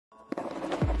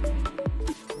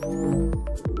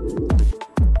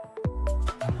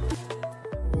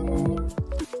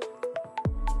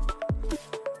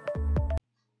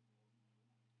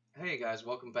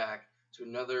welcome back to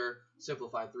another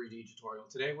Simplify3D tutorial.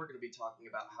 Today we're going to be talking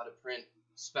about how to print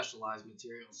specialized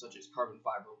materials such as carbon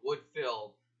fiber,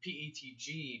 WoodFill,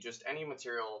 PETG, just any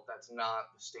material that's not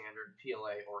the standard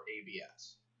PLA or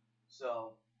ABS.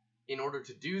 So in order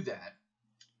to do that,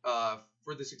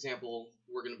 for this example,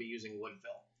 we're going to be using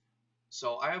WoodFill.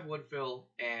 So I have WoodFill,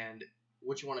 and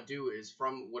what you want to do is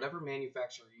from whatever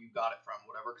manufacturer you got it from,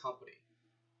 whatever company,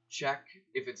 check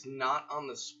if it's not on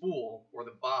the spool or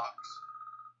the box.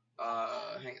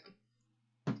 Hang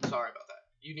on. Sorry about that.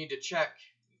 You need to check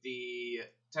the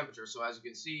temperature. So as you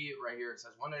can see right here, it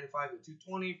says 195 to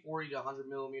 220, 40 to 100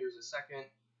 millimeters a second.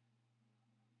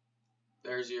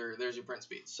 There's your print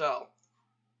speed. So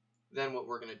then what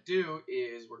we're going to do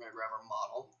is we're going to grab our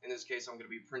model. In this case, I'm going to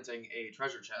be printing a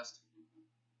treasure chest.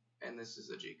 And this is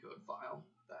a G-code file.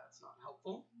 That's not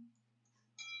helpful.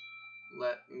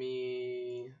 Let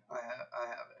me, I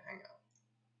have it, hang on.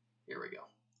 Here we go.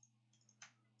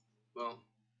 Boom.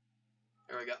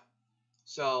 There we go.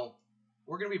 So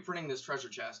we're going to be printing this treasure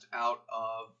chest out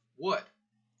of wood.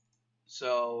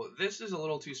 So this is a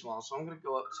little too small, so I'm going to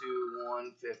go up to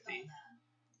 150.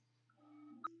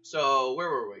 So where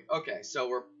were we? Okay, so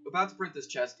we're about to print this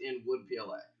chest in wood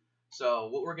PLA. So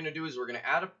what we're going to do is we're going to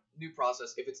add a new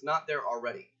process if it's not there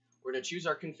already. We're going to choose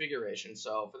our configuration.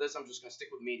 So for this, I'm just going to stick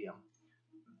with medium.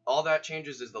 All that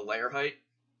changes is the layer height.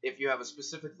 If you have a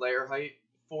specific layer height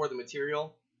for the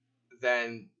material,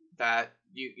 then that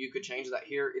you could change that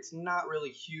here. It's not really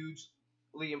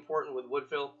hugely important with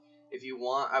WoodFill. If you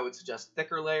want, I would suggest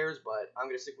thicker layers, but I'm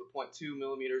going to stick with 0.2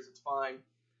 millimeters. It's fine.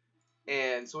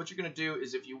 And so what you're going to do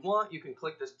is if you want, you can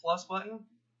click this plus button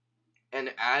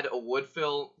and add a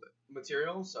WoodFill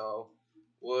material. So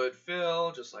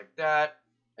WoodFill, just like that.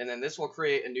 And then this will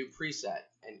create a new preset.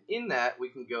 And in that, we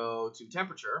can go to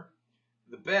temperature.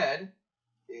 The bed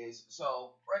is,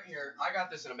 so right here, I got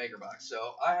this in a maker box.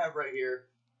 So I have right here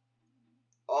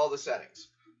all the settings.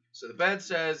 So the bed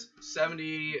says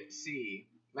 70C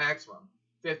maximum,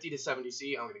 50 to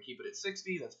 70C. I'm going to keep it at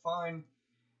 60. That's fine.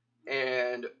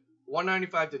 And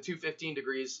 195 to 215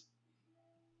 degrees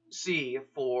C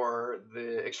for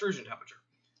the extrusion temperature.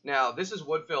 Now, this is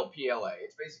WoodFill PLA.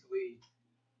 It's basically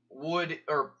wood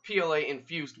or PLA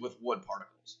infused with wood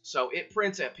particles. So it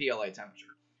prints at PLA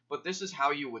temperature. But this is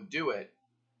how you would do it.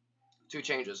 Two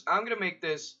changes. I'm going to make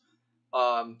this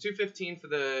 215 for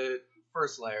the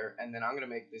first layer, and then I'm going to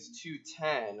make this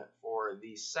 210 for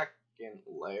the second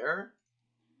layer.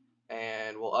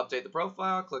 And we'll update the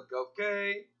profile, click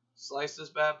OK, slice this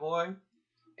bad boy,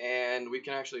 and we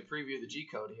can actually preview the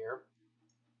G-code here.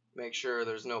 Make sure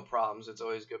there's no problems. It's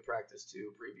always good practice to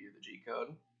preview the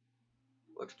G-code.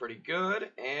 Looks pretty good,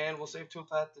 and we'll save to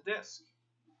at the disk.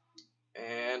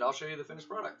 And I'll show you the finished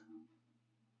product.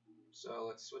 So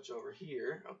let's switch over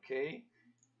here. Okay.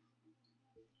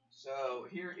 So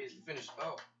here is the finished.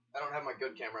 Oh, I don't have my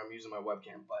good camera. I'm using my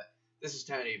webcam, but this is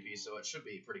 1080p, so it should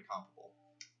be pretty comparable.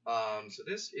 So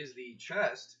this is the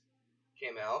chest.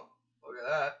 Came out. Look at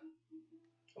that.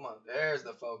 Come on, there's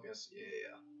the focus.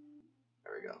 Yeah.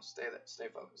 There we go. Stay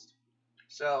focused.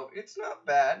 So it's not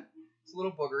bad. It's a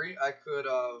little boogery. I could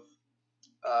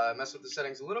have messed with the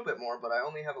settings a little bit more, but I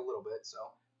only have a little bit. So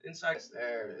inside,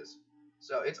 there it is.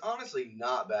 So it's honestly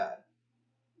not bad.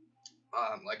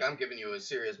 Like I'm giving you a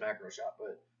serious macro shot,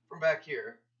 but from back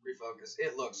here, refocus.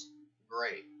 It looks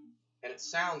great, and it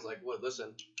sounds like wood.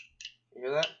 Listen, you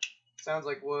hear that? It sounds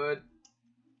like wood.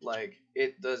 Like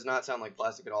it does not sound like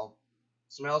plastic at all.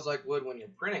 It smells like wood when you're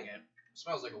printing it. It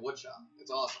smells like a wood shop.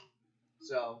 It's awesome.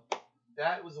 So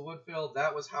that was the WoodFill.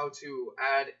 That was how to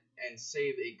add and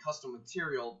save a custom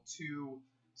material to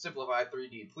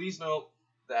Simplify3D. Please note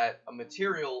that a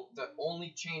material that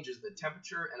only changes the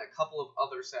temperature and a couple of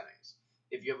other settings.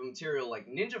 If you have a material like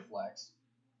NinjaFlex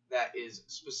that is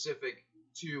specific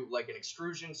to like an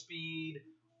extrusion speed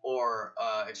or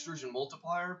extrusion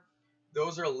multiplier,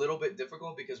 those are a little bit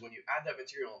difficult because when you add that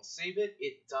material and save it,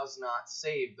 it does not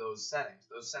save those settings.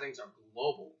 Those settings are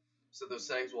global, so those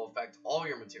settings will affect all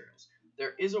your materials.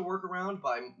 There is a workaround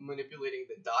by manipulating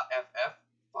the .ff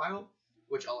file,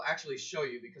 which I'll actually show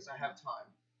you because I have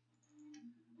time.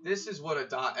 This is what a .ff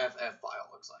file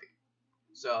looks like.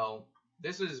 So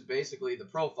this is basically the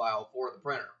profile for the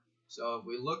printer. So if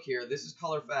we look here, this is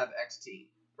ColorFab XT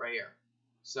right here.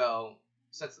 So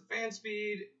sets the fan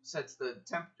speed, sets the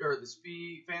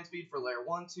fan speed for layer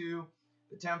 1, 2,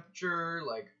 the temperature,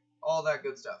 like all that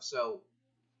good stuff. So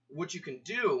what you can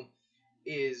do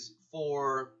is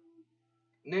for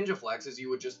NinjaFlex is you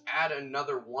would just add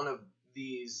another one of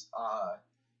these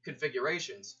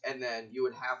configurations, and then you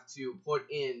would have to put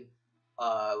in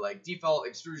like default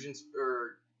extrusions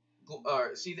or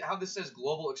see how this says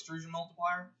global extrusion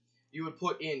multiplier? You would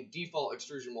put in default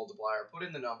extrusion multiplier, put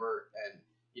in the number, and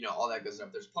all that good stuff.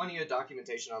 There's plenty of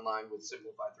documentation online with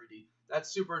Simplify3D. That's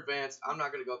super advanced. I'm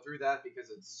not going to go through that because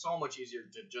it's so much easier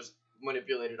to just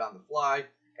manipulate it on the fly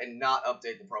and not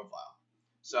update the profile.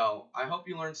 So I hope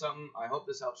you learned something. I hope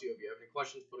this helps you. If you have any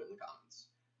questions, put it in the comments.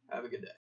 Have a good day.